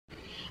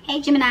Hey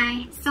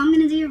Gemini, so I'm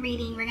going to do a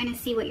reading. We're going to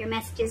see what your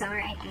messages are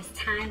at this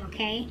time,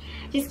 okay?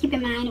 Just keep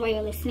in mind while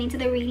you're listening to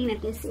the reading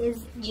that this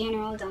is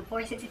general. Don't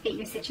force it to fit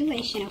your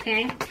situation,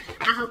 okay?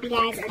 I hope you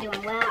guys are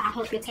doing well. I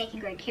hope you're taking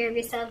great care of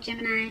yourself,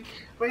 Gemini.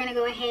 We're going to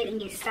go ahead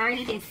and get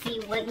started and see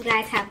what you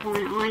guys have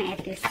going on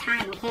at this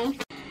time, okay?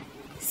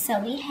 So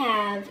we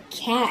have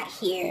cat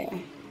here.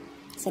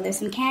 So there's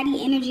some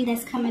catty energy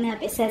that's coming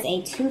up. It says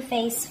a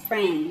two-faced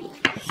friend.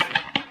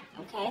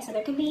 Okay, so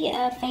there could be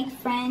a fake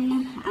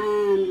friend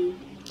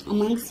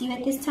amongst you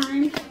at this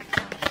time.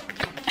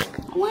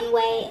 One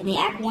way, they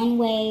act one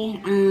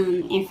way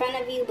in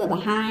front of you, but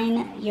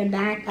behind your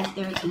back, like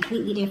they're a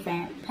completely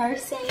different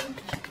person.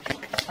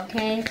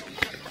 Okay,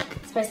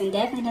 this person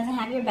definitely doesn't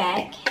have your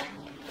back.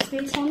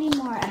 Spirit, tell me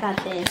more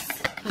about this,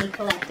 the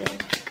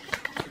collective.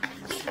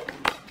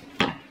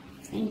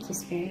 Thank you,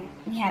 Spirit.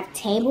 We have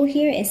table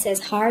here. It says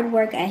hard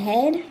work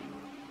ahead.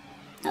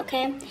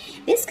 Okay,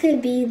 this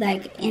could be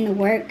like in the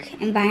work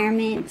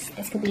environment.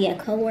 This could be a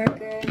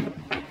coworker,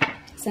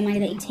 somebody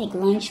that you take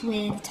lunch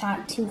with,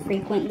 talk to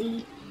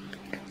frequently.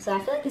 So I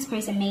feel like this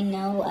person may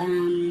know,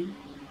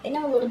 they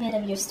know a little bit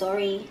of your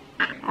story.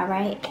 All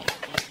right.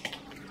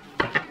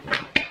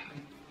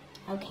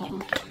 Okay.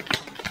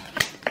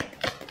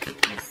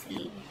 Let's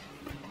see.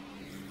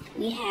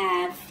 We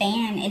have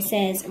fan. It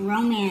says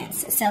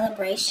romance,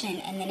 celebration,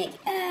 and then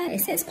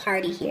it says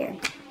party here.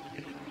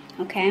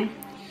 Okay.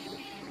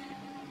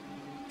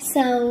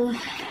 So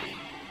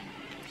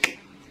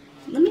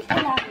let me pull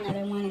out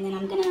another one, and then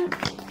I'm gonna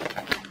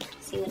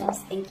see what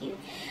else. Thank you.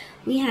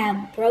 We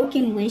have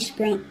broken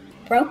wishbone.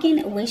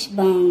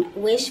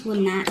 Wish will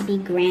not be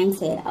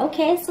granted.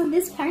 Okay, so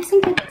this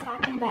person could be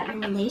talking about your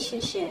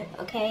relationship,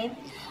 okay?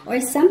 Or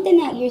something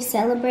that you're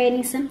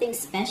celebrating, something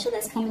special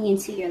that's coming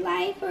into your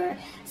life, or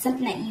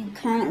something that you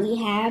currently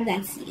have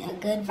that's a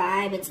good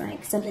vibe. It's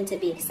like something to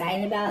be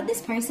excited about.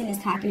 This person is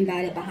talking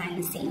about it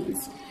behind the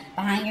scenes.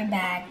 Behind your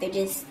back, they're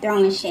just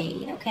throwing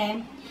shade,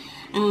 okay?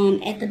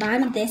 At the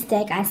bottom of this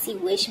deck, I see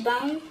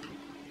wishbone,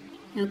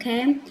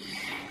 okay?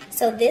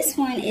 So this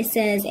one, it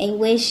says a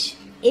wish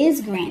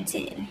is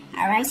granted,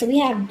 all right? So we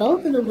have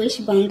both of the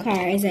wishbone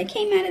cards that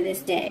came out of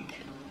this deck,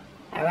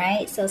 all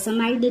right? So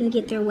somebody didn't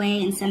get their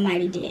way and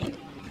somebody did,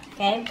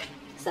 okay?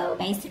 So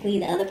basically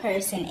the other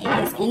person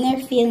is in their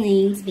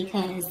feelings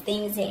because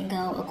things didn't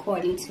go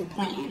according to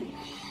plan,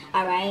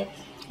 all right?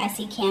 I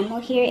see camel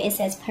here. It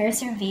says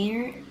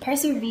persevere,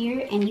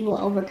 and you will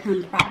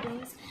overcome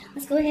problems.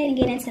 Let's go ahead and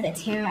get into the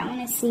tarot. I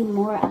want to see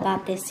more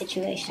about this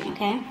situation,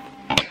 okay?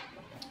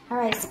 All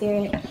right,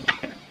 Spirit.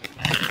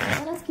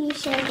 What else can you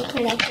share with the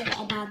collective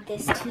about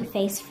this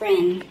two-faced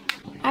friend?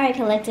 All right,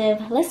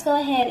 collective. Let's go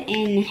ahead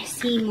and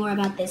see more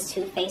about this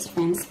two-faced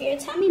friend.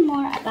 Spirit, tell me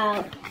more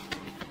about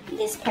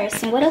this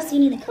person. What else do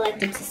you need the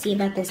collective to see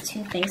about this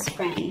two-faced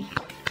friend?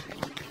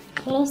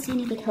 What else do you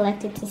need the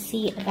collective to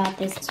see about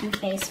this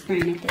two-faced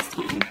friend at this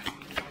time?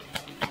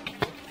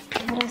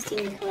 What else do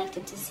you need the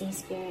collective to see,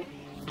 Spirit?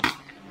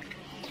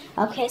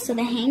 Okay, so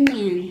the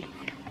hangman.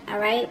 All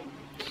right.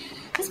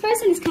 This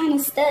person is kind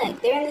of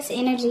stuck. They're in this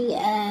energy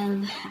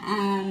of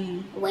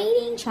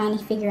waiting, trying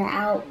to figure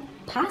out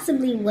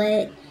possibly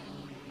what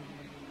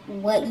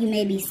you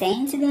may be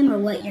saying to them, or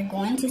what you're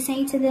going to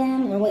say to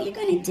them, or what you're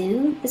going to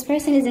do. This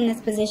person is in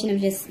this position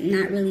of just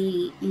not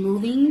really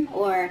moving,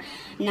 or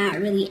not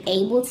really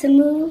able to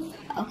move,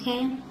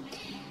 okay?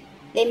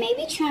 They may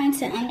be trying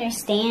to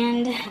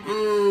understand,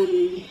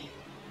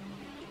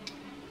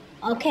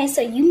 okay,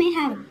 so you may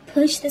have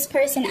pushed this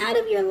person out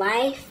of your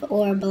life,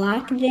 or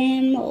blocked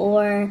them,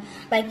 or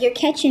like you're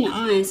catching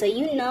on, so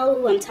you know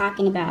who I'm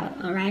talking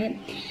about, all right?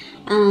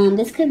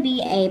 This could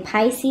be a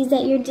Pisces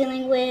that you're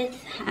dealing with.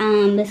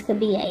 This could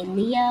be a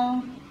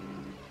Leo,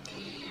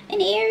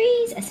 an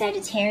Aries, a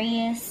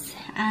Sagittarius.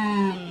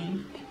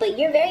 But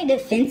you're very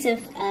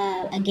defensive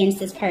against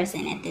this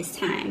person at this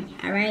time.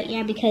 All right,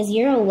 yeah, because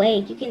you're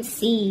awake. You can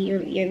see.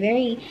 You're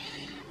very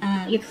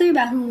you're clear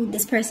about who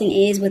this person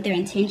is, what their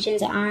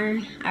intentions are.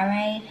 All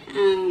right.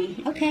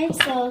 Okay,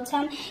 so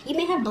tell me. You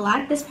may have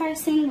blocked this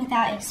person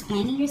without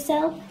explaining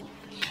yourself.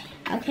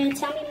 Okay,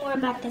 tell me more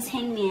about this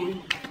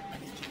hangman.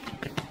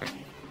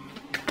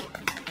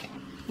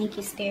 Thank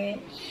you, Spirit.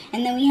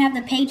 And then we have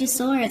the Page of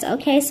Swords.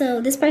 Okay,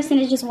 so this person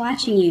is just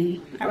watching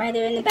you. All right,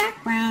 they're in the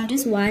background,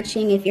 just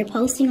watching. If you're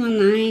posting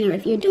online, or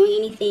if you're doing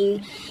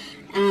anything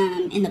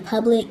in the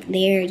public,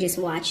 they're just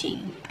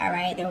watching. All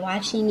right, they're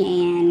watching,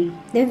 and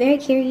they're very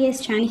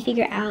curious, trying to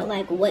figure out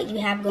like what you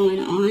have going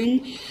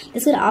on.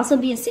 This would also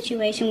be a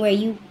situation where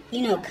you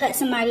know, cut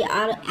somebody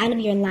out of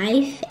your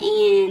life,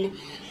 and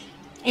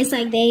it's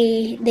like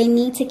they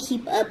need to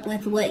keep up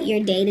with what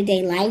your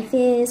day-to-day life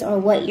is, or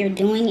what you're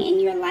doing in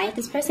your life.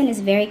 This person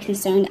is very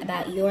concerned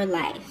about your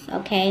life,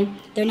 okay?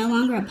 They're no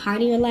longer a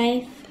part of your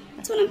life.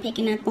 That's what I'm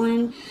picking up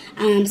on.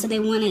 So they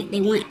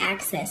want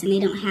access, and they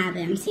don't have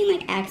it. I'm seeing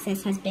like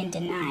access has been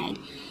denied.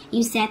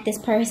 You sat this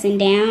person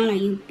down, or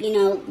you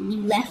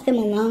left them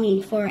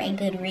alone for a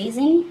good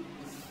reason.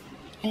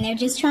 And they're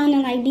just trying to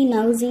like be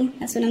nosy.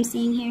 That's what I'm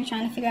seeing here,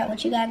 trying to figure out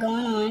what you got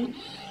going on.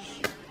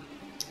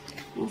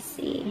 Let's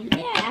see.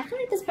 Yeah, I feel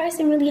like this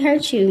person really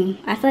hurt you.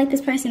 I feel like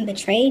this person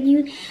betrayed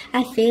you.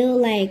 I feel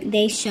like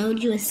they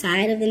showed you a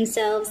side of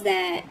themselves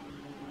that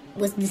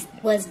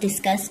was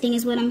disgusting,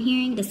 is what I'm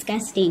hearing.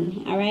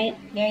 Disgusting, all right?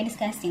 Very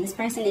disgusting. This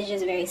person is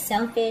just very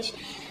selfish,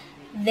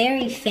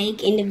 very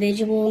fake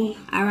individual,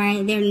 all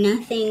right? They're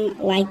nothing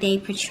like they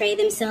portray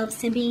themselves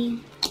to be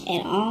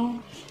at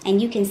all,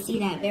 and you can see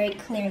that very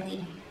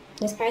clearly.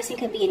 This person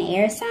could be an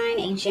air sign,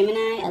 a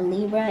Gemini, a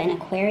Libra, an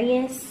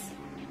Aquarius.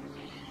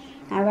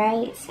 All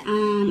right,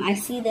 I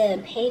see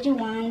the Page of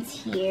Wands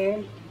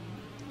here,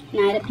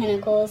 Knight of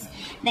Pentacles.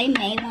 They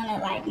may want to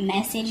like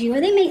message you, or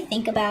they may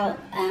think about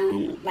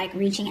like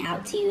reaching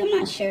out to you. I'm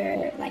not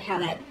sure like how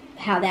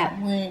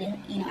that would,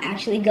 you know,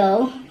 actually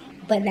go,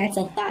 but that's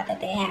a thought that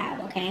they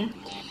have. Okay.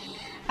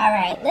 All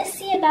right, let's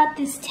see about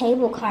this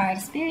Table card.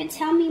 Spirit,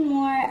 tell me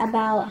more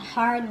about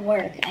hard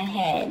work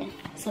ahead.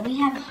 So we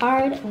have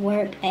hard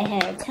work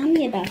ahead. Tell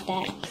me about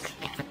that.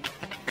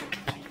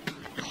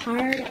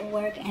 Hard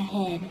work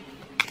ahead.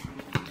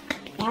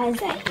 Why is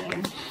that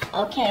here?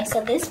 Okay, so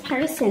this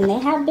person, they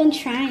have been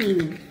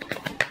trying.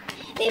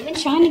 They've been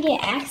trying to get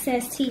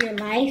access to your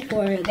life,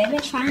 or they've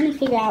been trying to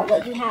figure out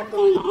what you have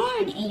going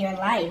on in your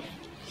life.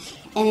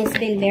 And it's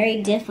been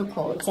very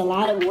difficult. It's a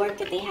lot of work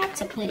that they have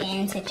to put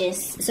in to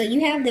just... So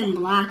you have them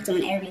blocked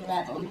on every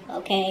level,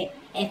 okay?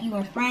 If you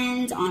were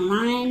friends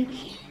online,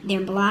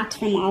 they're blocked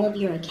from all of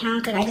your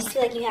accounts. And I just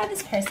feel like you have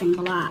this person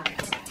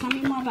blocked. Tell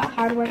me more about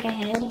hard work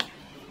ahead.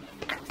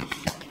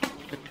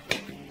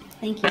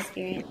 Thank you,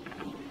 Spirit.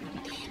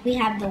 We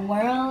have the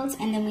World,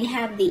 and then we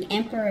have the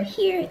Emperor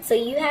here. So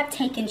you have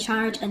taken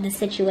charge of the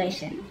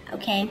situation,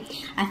 okay?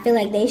 I feel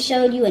like they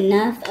showed you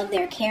enough of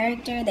their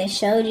character. They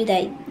showed you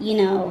that, you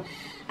know,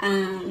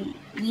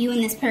 you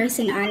and this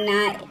person are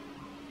not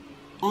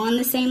on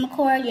the same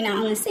accord. You're not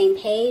on the same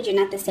page. You're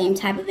not the same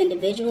type of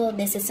individual.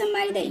 This is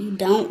somebody that you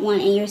don't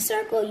want in your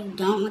circle. You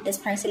don't want this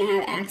person to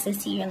have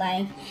access to your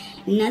life.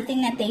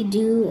 Nothing that they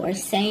do or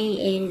say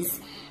is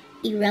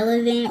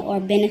irrelevant or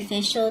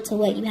beneficial to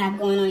what you have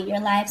going on in your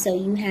life. So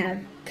you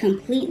have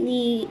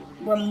completely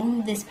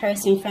removed this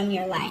person from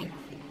your life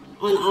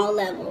on all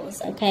levels,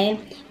 okay?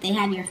 They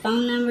have your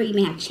phone number. You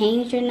may have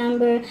changed your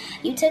number.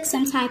 You took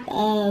some type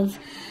of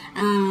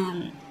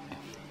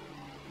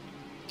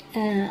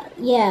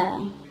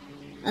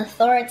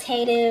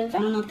authoritative, I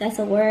don't know if that's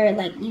a word,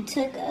 like you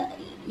took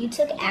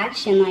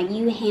action, like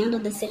you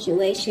handled the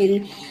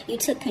situation, you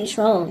took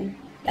control.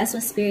 That's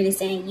what Spirit is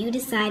saying. You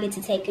decided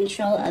to take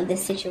control of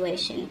this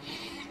situation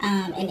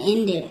and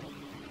end it,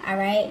 all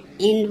right?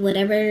 End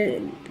whatever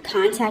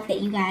contact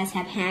that you guys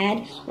have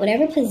had,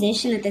 whatever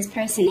position that this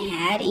person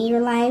had in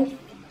your life,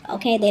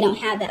 okay? They don't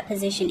have that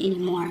position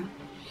anymore.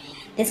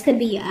 This could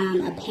be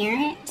a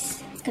parent.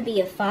 This could be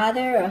a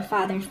father or a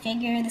father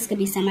figure. This could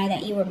be somebody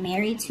that you were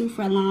married to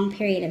for a long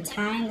period of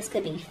time. This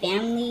could be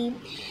family.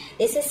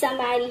 This is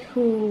somebody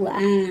who...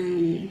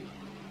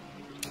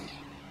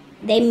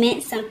 they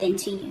meant something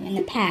to you in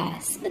the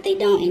past, but they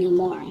don't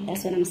anymore.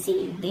 That's what I'm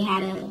seeing. They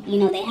had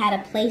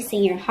a place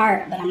in your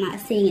heart, but I'm not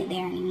seeing it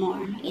there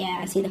anymore. Yeah,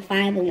 I see the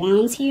Five of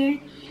Wands here.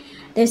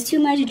 There's too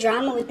much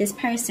drama with this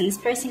person. This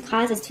person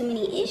causes too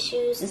many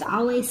issues. There's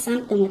always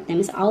something with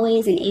them. It's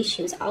always an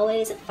issue. It's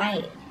always a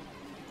fight.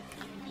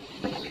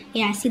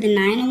 Yeah, I see the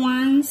Nine of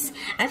Wands.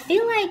 I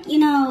feel like, you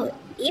know,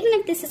 even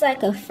if this is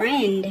like a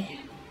friend,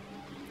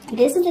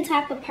 this is the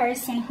type of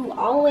person who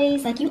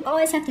always, like, you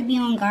always have to be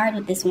on guard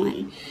with this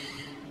one.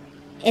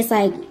 It's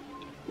like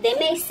they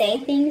may say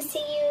things to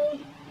you,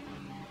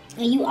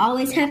 and you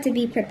always have to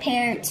be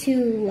prepared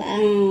to,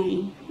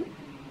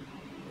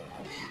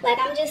 like,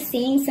 I'm just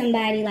seeing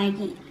somebody, like,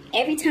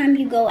 every time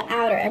you go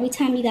out or every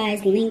time you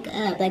guys link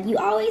up, like, you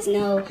always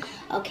know,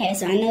 okay,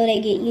 so I know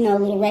they get, you know, a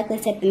little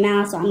reckless at the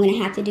mouth, so I'm going to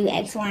have to do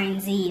X, Y,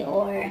 and Z.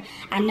 Or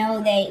I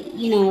know they,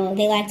 you know,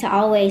 they like to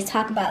always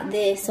talk about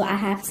this, so I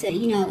have to,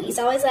 you know, it's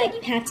always like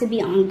you have to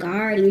be on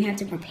guard and you have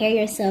to prepare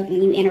yourself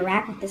when you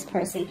interact with this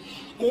person.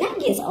 And that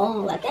gets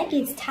old. Like, that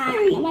gets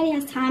tiring. Nobody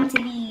has time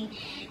to be,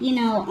 you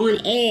know,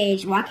 on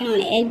edge, walking on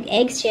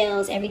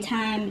eggshells every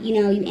time, you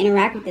know, you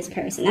interact with this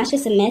person. That's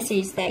just a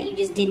message that you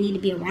just didn't need to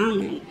be around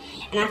them.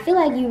 And I feel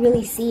like you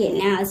really see it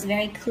now. It's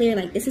very clear.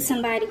 Like, this is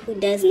somebody who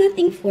does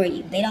nothing for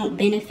you. They don't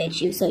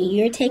benefit you. So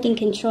you're taking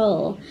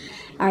control,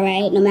 all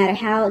right? No matter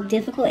how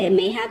difficult it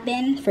may have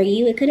been for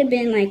you. It could have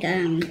been like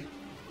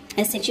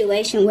a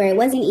situation where it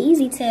wasn't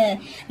easy to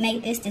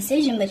make this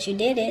decision, but you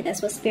did it.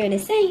 That's what Spirit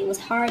is saying. It was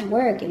hard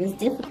work. It was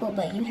difficult,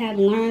 but you have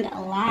learned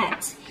a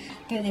lot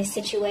through this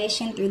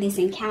situation, through this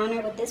encounter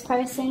with this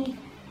person.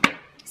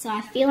 So I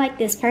feel like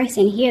this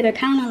person here, they're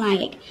kind of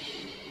like,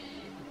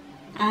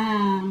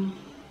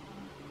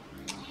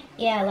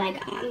 yeah,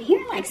 like I'm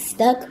hearing like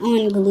stuck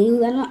on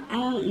glue. I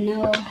don't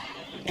know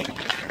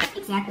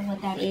exactly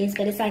what that is,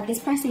 but it's like this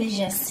person is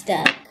just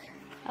stuck,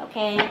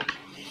 okay?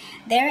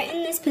 They're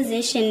in this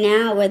position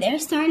now where they're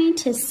starting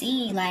to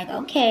see, like,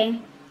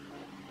 okay,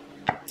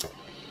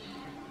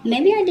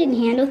 maybe I didn't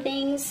handle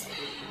things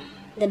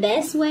the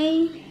best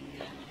way.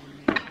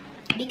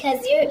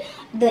 Because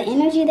the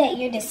energy that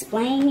you're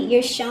displaying,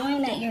 you're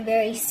showing that you're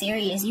very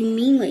serious. You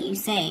mean what you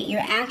say.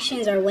 Your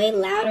actions are way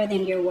louder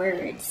than your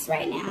words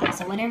right now.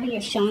 So whatever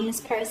you're showing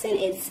this person,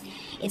 it's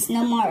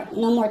no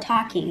more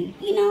talking.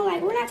 You know,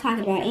 like, we're not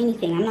talking about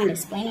anything. I'm not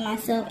explaining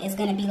myself. It's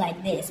gonna be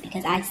like this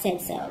because I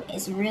said so.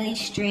 It's really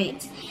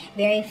strict,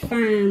 very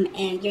firm,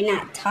 and you're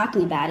not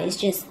talking about it. It's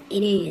just,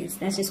 it is.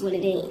 That's just what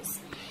it is.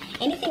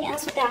 Anything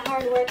else with that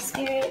hard work,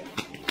 Spirit?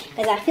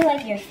 Because I feel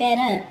like you're fed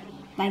up.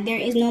 Like, there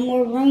is no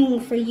more room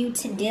for you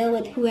to deal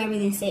with whoever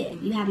this is.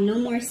 You have no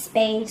more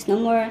space, no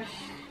more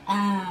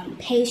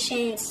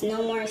patience,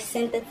 no more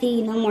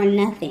sympathy, no more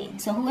nothing.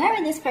 So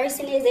whoever this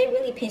person is, they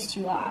really pissed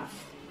you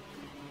off.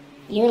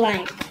 You're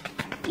like,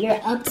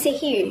 you're up to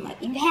here. Like,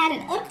 you've had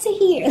it up to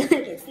here. Like,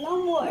 it's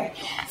no more.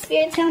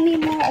 Spirit, tell me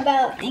more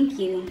about, thank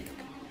you.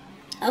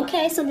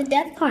 Okay, so the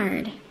Death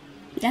card.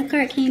 Death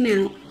card came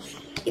out.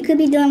 You could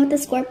be dealing with a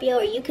Scorpio,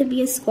 or you could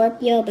be a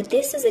Scorpio, but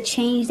this is a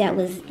change that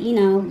was, you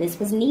know, this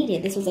was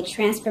needed. This was a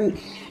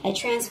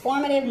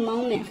transformative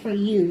moment for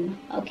you,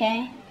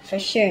 okay? For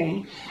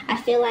sure. I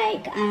feel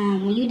like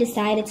when you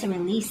decided to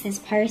release this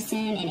person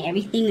and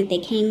everything that they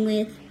came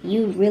with,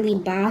 you really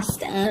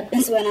bossed up.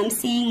 That's what I'm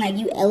seeing. Like,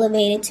 you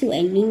elevated to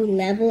a new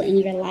level in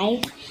your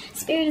life.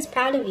 Spirit is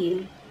proud of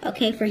you,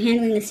 okay, for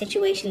handling the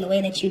situation the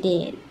way that you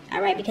did.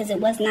 All right, because it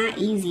was not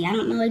easy. I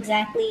don't know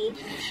exactly,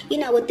 you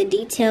know, what the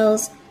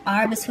details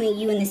are between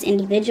you and this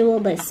individual,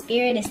 but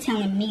Spirit is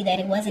telling me that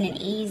it wasn't an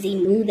easy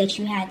move that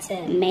you had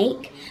to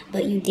make,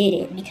 but you did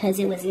it because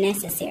it was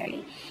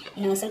necessary.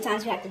 You know,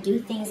 sometimes you have to do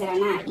things that are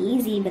not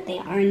easy, but they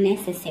are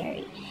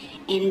necessary.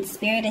 And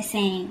Spirit is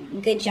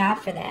saying, good job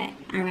for that,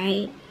 all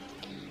right?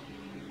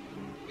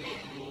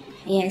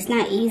 Yeah, it's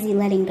not easy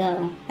letting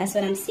go. That's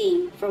what I'm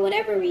seeing, for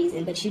whatever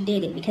reason, but you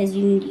did it because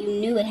you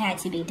knew it had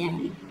to be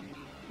done,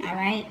 all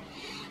right?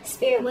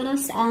 Spirit, what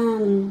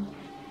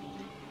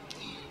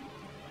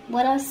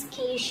else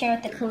can you share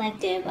with the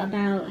collective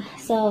about,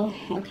 so,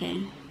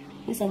 okay,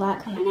 there's a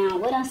lot coming out.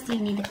 What else do you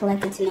need the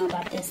collective to know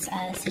about this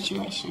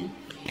situation?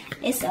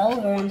 It's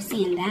over, I'm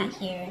seeing that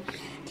here.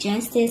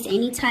 Justice,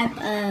 any type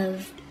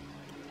of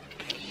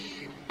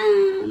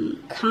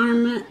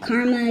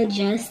karma,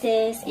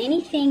 justice,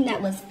 anything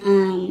that was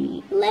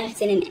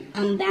left in an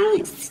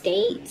unbalanced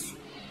state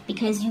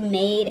because you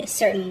made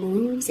certain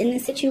moves in the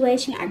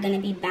situation are going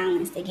to be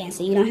balanced again.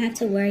 So you don't have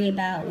to worry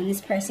about when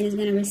this person is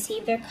going to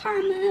receive their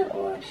karma,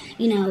 or,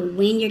 you know,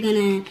 when you're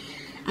going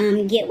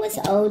to get what's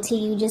owed to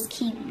you. Just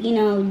keep, you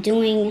know,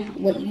 doing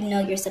what you know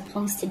you're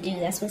supposed to do.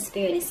 That's what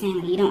Spirit is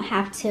saying. You don't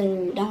have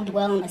to, don't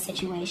dwell on the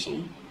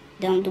situation.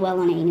 Don't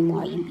dwell on it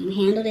anymore. You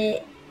handled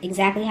it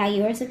exactly how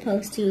you were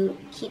supposed to.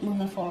 Keep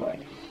moving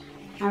forward.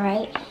 All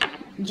right?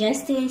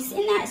 Justice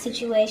in that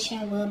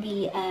situation will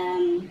be,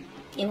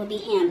 it will be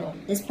handled.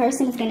 This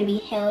person is going to be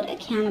held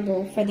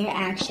accountable for their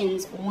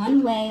actions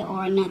one way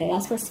or another.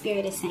 That's what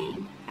Spirit is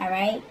saying. All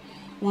right?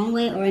 One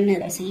way or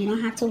another. So you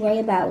don't have to worry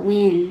about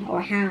when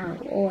or how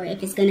or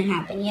if it's going to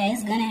happen. Yeah,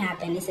 it's going to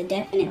happen. It's a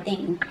definite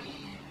thing.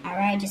 All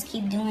right? Just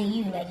keep doing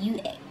you. Like, you,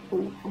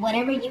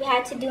 whatever you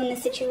had to do in the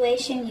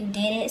situation, you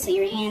did it. So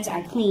your hands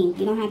are clean.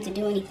 You don't have to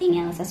do anything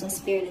else. That's what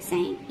Spirit is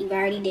saying. You've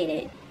already did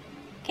it.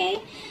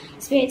 Okay?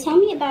 Spirit, tell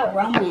me about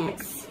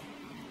romance.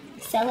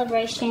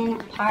 Celebration,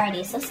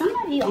 party. So some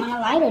of you, on a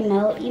lighter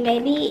note, you may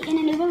be in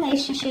a new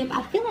relationship.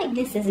 I feel like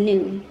this is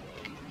new.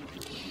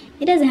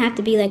 It doesn't have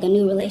to be like a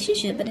new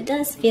relationship, but it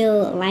does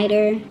feel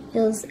lighter.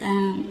 Feels,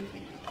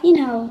 you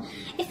know,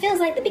 it feels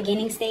like the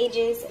beginning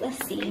stages.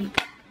 Let's see.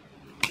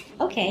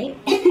 Okay.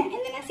 And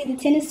then I see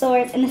the Ten of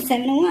Swords and the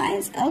Seven of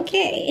Wands.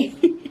 Okay.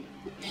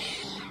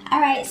 All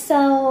right.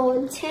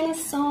 So Ten of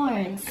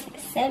Swords,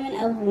 Seven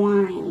of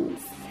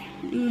Wands.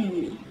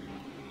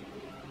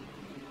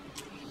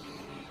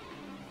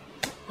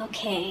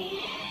 Okay.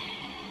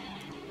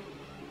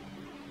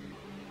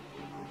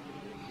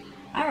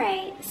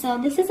 Alright, so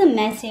this is a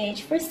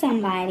message for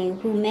somebody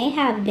who may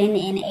have been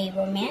in a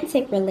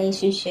romantic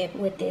relationship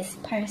with this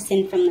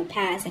person from the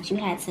past that you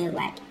had to,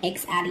 like,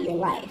 X out of your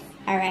life.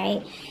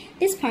 Alright?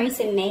 This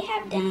person may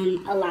have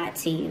done a lot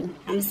to you.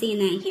 I'm seeing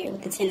that here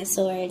with the Ten of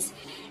Swords.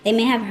 They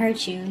may have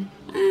hurt you.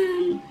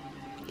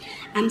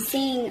 I'm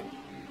seeing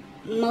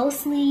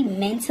mostly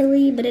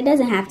mentally, but it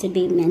doesn't have to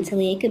be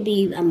mentally. It could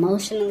be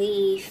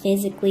emotionally,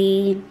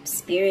 physically,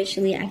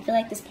 spiritually. I feel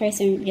like this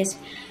person just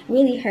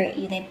really hurt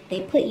you.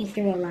 They put you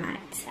through a lot.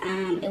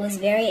 It was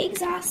very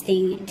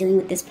exhausting dealing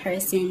with this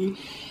person,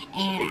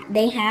 and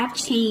they have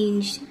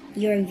changed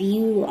your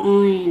view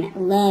on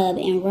love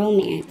and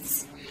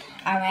romance.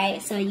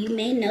 Alright, so you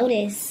may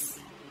notice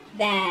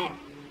that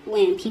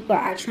when people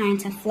are trying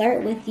to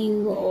flirt with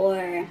you,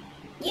 or,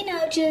 you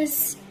know,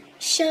 just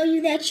show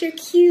you that you're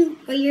cute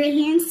or you're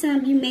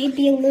handsome, you may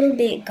be a little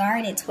bit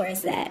guarded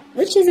towards that,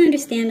 which is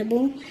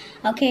understandable.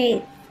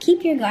 Okay,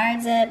 keep your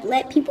guards up.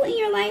 Let people in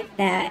your life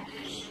that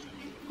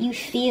you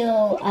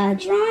feel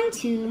drawn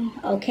to,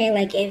 okay,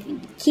 like, if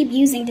keep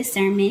using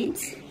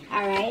discernment.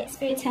 All right,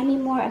 Spirit, tell me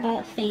more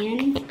about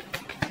Fan.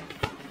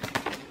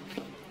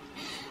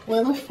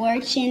 Wheel of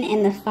Fortune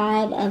and the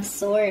Five of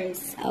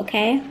Swords.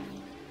 Okay,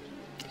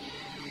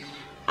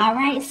 All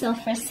right, so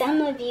for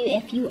some of you,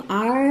 if you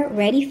are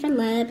ready for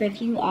love, or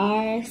if you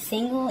are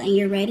single and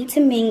you're ready to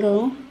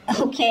mingle,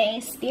 okay,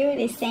 Spirit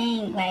is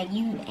saying like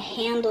you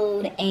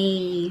handled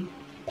a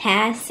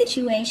past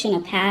situation,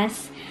 a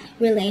past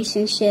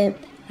relationship,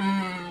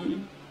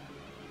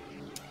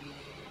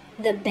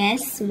 the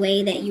best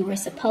way that you were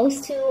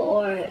supposed to,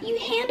 or you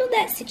handled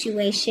that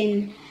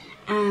situation,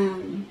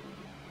 and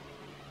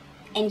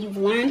you've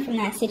learned from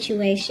that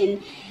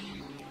situation.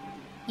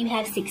 You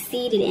have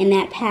succeeded in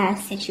that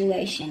past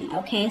situation,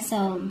 okay?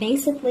 So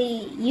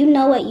basically, you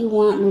know what you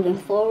want moving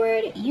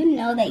forward. You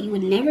know that you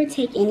would never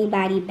take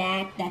anybody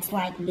back that's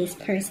like this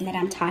person that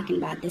I'm talking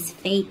about, this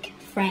fake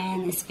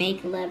friend, this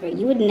fake lover.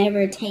 You would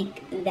never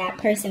take that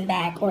person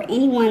back, or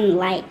anyone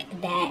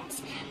like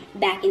that,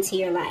 back into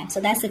your life.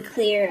 So that's a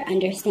clear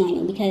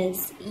understanding,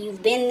 because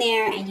you've been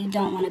there and you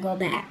don't want to go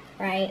back,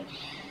 right?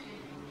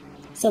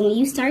 So when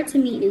you start to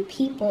meet new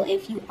people,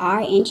 if you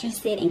are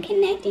interested in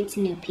connecting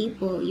to new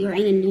people, you're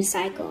in a new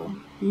cycle.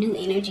 New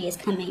energy is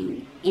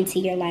coming into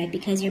your life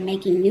because you're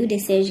making new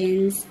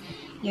decisions.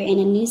 You're in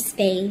a new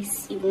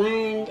space. You've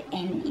learned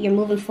and you're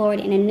moving forward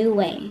in a new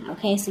way.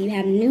 Okay, so you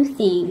have new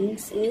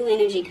things, new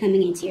energy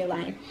coming into your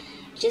life.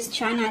 Just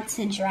try not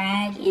to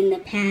drag in the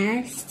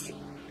past,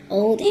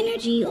 old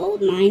energy,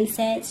 old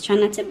mindsets. Try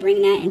not to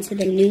bring that into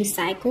the new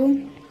cycle,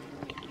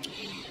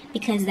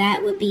 because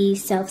that would be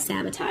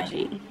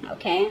self-sabotaging,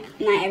 okay?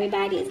 Not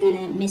everybody is going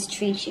to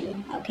mistreat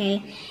you,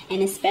 okay?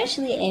 And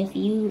especially if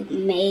you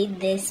made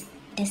this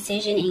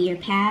decision in your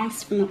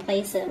past from a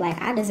place of, like,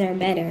 I deserve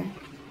better,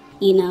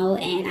 you know,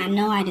 and I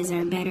know I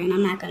deserve better and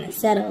I'm not going to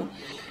settle,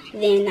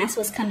 then that's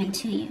what's coming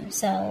to you.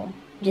 So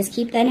just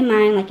keep that in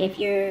mind. Like, if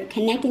you're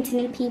connecting to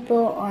new people,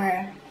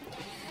 or,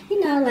 you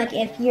know, like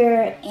if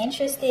you're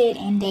interested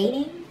in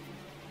dating,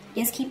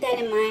 just keep that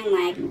in mind.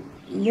 Like,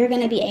 you're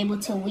going to be able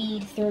to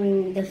weed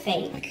through the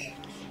fake,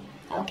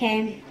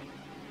 okay?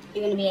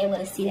 You're going to be able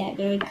to see that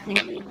very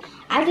clearly.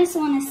 I just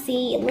want to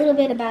see a little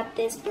bit about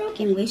this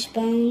broken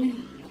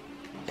wishbone,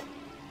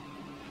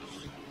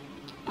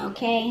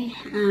 okay?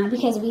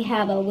 Because we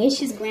have a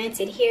wishes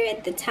granted here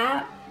at the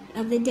top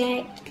of the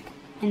deck,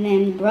 and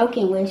then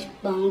broken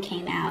wishbone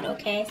came out,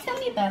 okay? Tell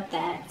me about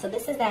that. So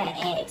this is that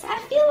X. I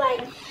feel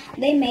like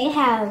they may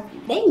have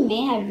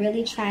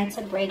really tried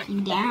to break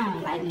you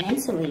down, like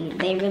mentally.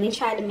 They really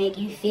tried to make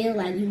you feel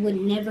like you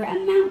would never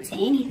amount to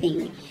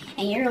anything,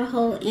 and you're a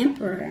whole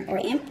emperor or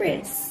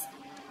empress.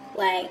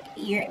 Like,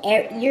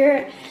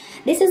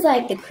 this is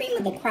like the cream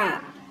of the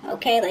crop,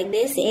 okay? Like,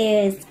 this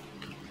is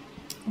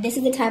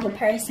the type of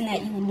person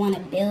that you would want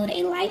to build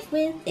a life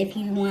with. If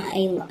you want a,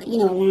 you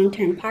know, a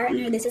long-term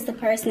partner, this is the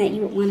person that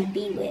you would want to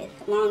be with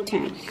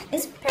long-term.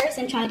 This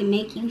person tried to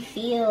make you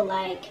feel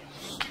like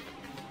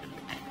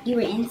you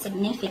were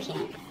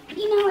insignificant.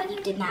 You know, like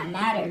you did not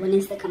matter, when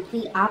it's the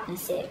complete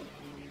opposite.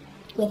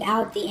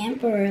 Without the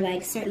Emperor,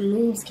 like, certain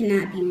moves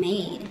cannot be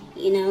made,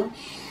 you know?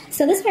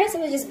 So this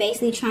person was just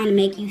basically trying to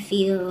make you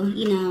feel,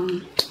 you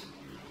know,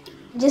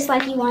 just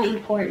like you weren't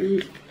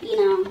important, you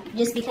know,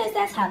 just because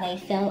that's how they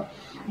felt.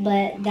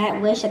 But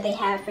that wish that they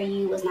had for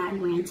you was not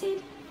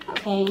granted,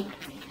 okay?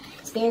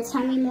 Spirit,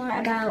 tell me more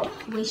about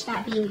wish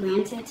not being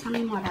granted. Tell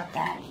me more about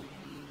that.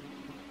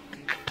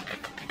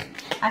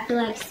 I feel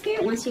like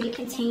Spirit wants you to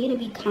continue to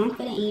be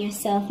confident in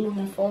yourself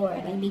moving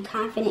forward. Like, be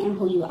confident in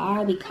who you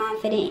are. Be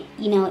confident,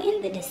 you know,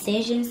 in the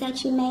decisions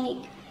that you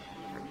make,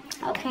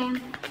 okay?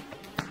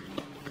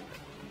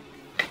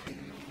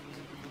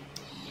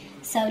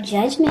 So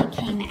Judgment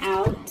came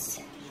out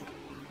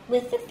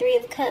with the Three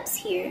of Cups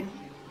here.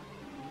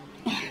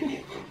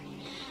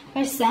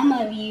 For some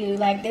of you,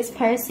 like, this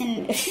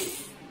person,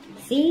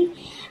 see,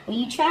 when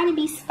you try to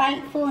be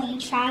spiteful and you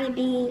try to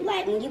be,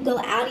 like, when you go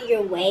out of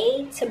your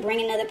way to bring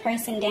another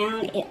person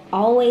down, it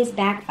always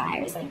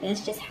backfires. Like,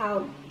 that's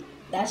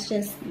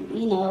just,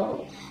 you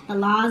know, the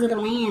laws of the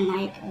land.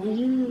 Like,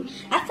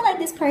 I feel like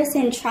this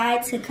person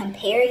tried to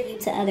compare you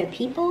to other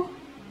people.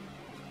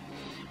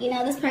 You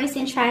know, this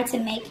person tried to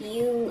make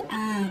you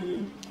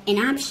an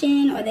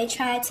option, or they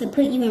tried to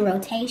put you in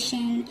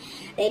rotation.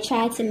 They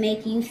tried to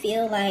make you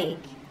feel like,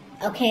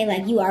 okay,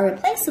 like you are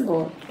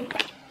replaceable.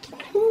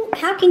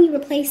 How can you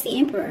replace the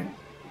Emperor?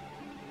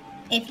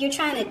 If you're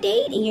trying to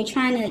date and you're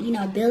trying to, you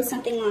know, build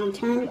something long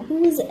term,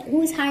 who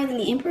is higher than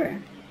the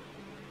Emperor?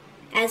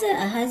 As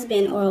a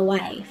husband or a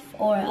wife,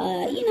 or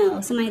you know,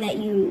 somebody that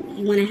you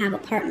want to have a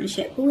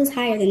partnership, who is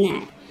higher than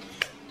that?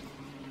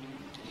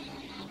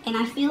 And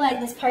I feel like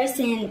this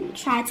person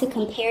tried to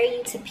compare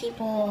you to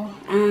people,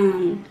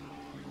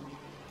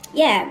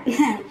 yeah,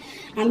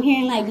 I'm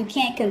hearing like you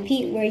can't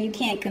compete where you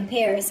can't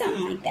compare, or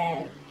something like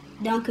that.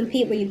 Don't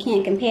compete where you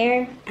can't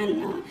compare. I don't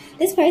know.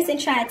 This person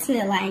tried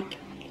to, like,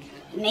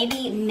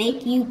 maybe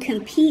make you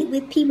compete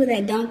with people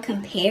that don't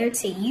compare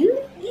to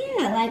you.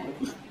 Yeah, like,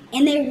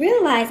 and they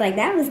realized, like,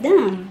 that was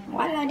dumb.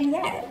 Why did I do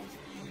that?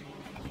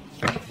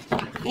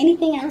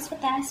 Anything else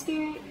with that,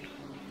 Spirit?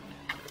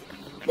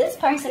 This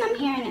person, I'm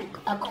hearing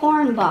a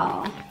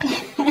cornball.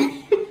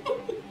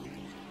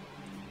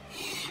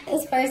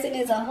 This person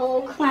is a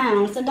whole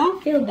clown. So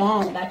don't feel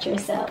bad about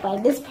yourself.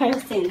 Like, this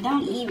person,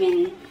 don't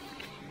even...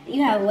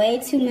 You have way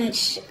too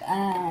much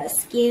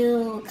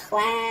skill,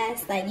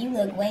 class. Like, you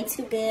look way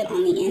too good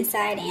on the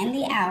inside and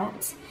the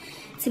out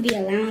to be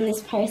allowing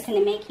this person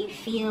to make you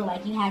feel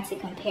like you had to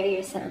compare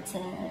yourself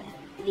to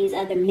these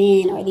other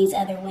men or these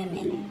other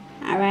women.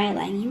 Alright?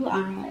 Like, you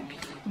are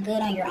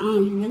good on your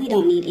own. You really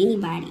don't need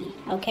anybody.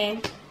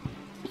 Okay?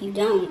 You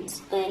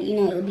don't. But, you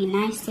know, it would be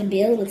nice to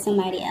build with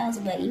somebody else.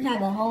 But you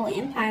have a whole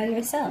empire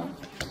yourself.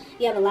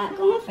 You have a lot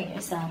going for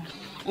yourself.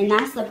 And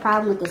that's the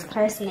problem with this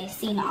person. They've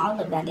seen all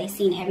of that. They've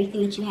seen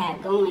everything that you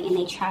had going, and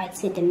they tried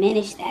to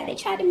diminish that. They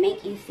tried to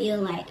make you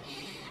feel like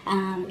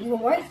you were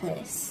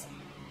worthless.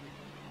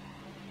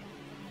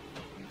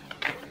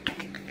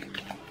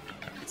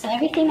 So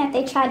everything that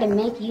they tried to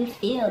make you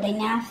feel, they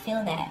now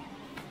feel that.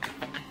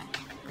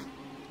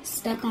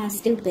 Stuck on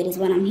stupid is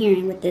what I'm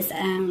hearing with this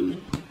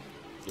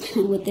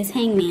with this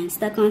hangman.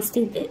 Stuck on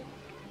stupid.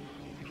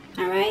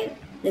 Alright?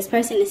 This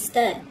person is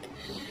stuck.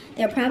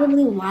 They're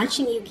probably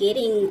watching you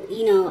getting,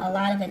 you know, a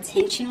lot of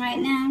attention right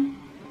now.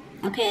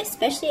 Okay,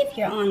 especially if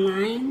you're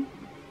online.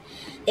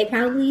 They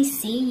probably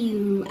see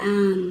you,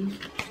 and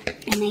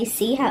they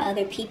see how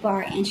other people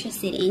are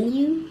interested in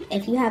you.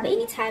 If you have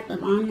any type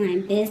of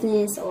online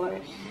business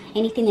or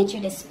anything that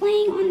you're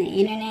displaying on the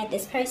internet,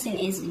 this person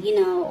is, you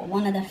know,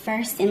 one of the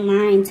first in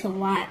line to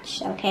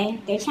watch, okay?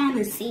 They're trying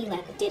to see,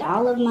 like, did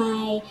all of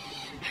my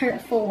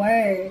hurtful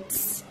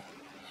words...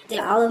 Did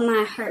all of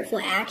my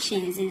hurtful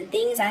actions and the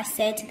things I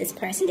said to this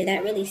person, did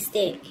that really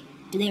stick?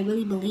 Do they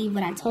really believe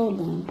what I told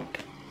them?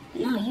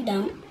 No, you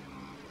don't.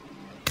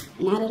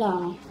 Not at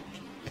all.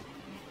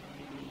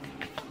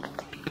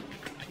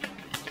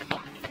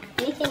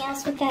 Anything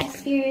else with that,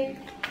 Spirit?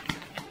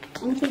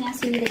 Anything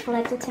else you need the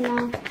collector to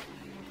know?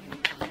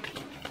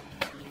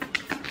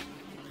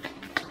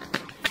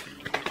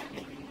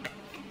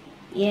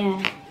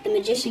 Yeah, the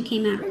Magician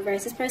came out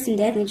reversed. This person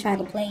definitely tried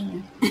to play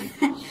you.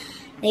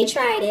 They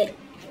tried it.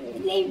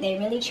 They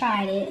really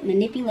tried it.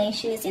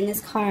 Manipulation is in this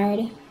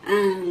card.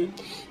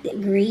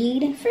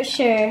 Greed, for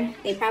sure.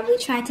 They probably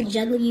tried to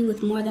juggle you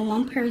with more than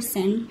one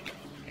person.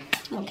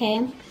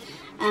 Okay?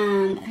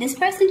 This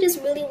person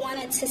just really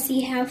wanted to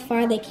see how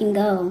far they can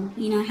go.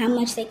 You know, how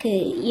much they could,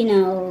 you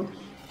know,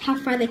 how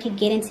far they could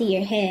get into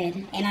your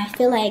head. And I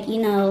feel like,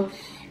 you know,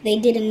 they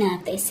did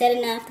enough. They said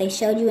enough. They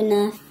showed you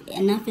enough.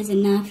 Enough is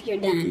enough.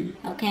 You're done.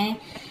 Okay?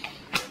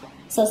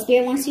 So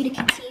Spirit wants you to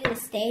continue to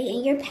stay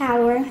in your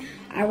power.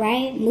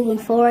 Alright, moving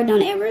forward,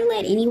 don't ever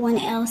let anyone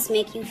else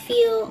make you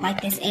feel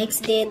like this ex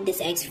did, this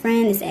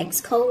ex-friend, this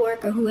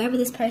ex-co-worker, whoever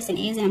this person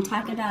is that I'm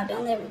talking about.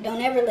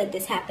 Don't ever let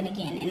this happen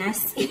again. And I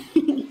see,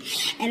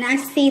 and I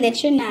see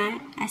that you're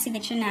not. I see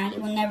that you're not.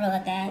 You will never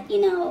let that, you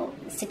know,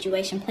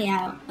 situation play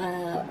out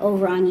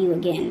over on you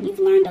again. You've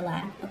learned a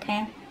lot,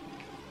 okay?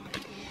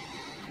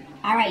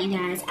 Alright, you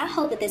guys. I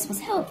hope that this was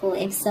helpful.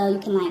 If so, you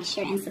can like,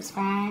 share, and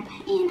subscribe.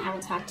 And I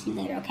will talk to you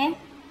later, okay?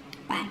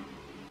 Bye.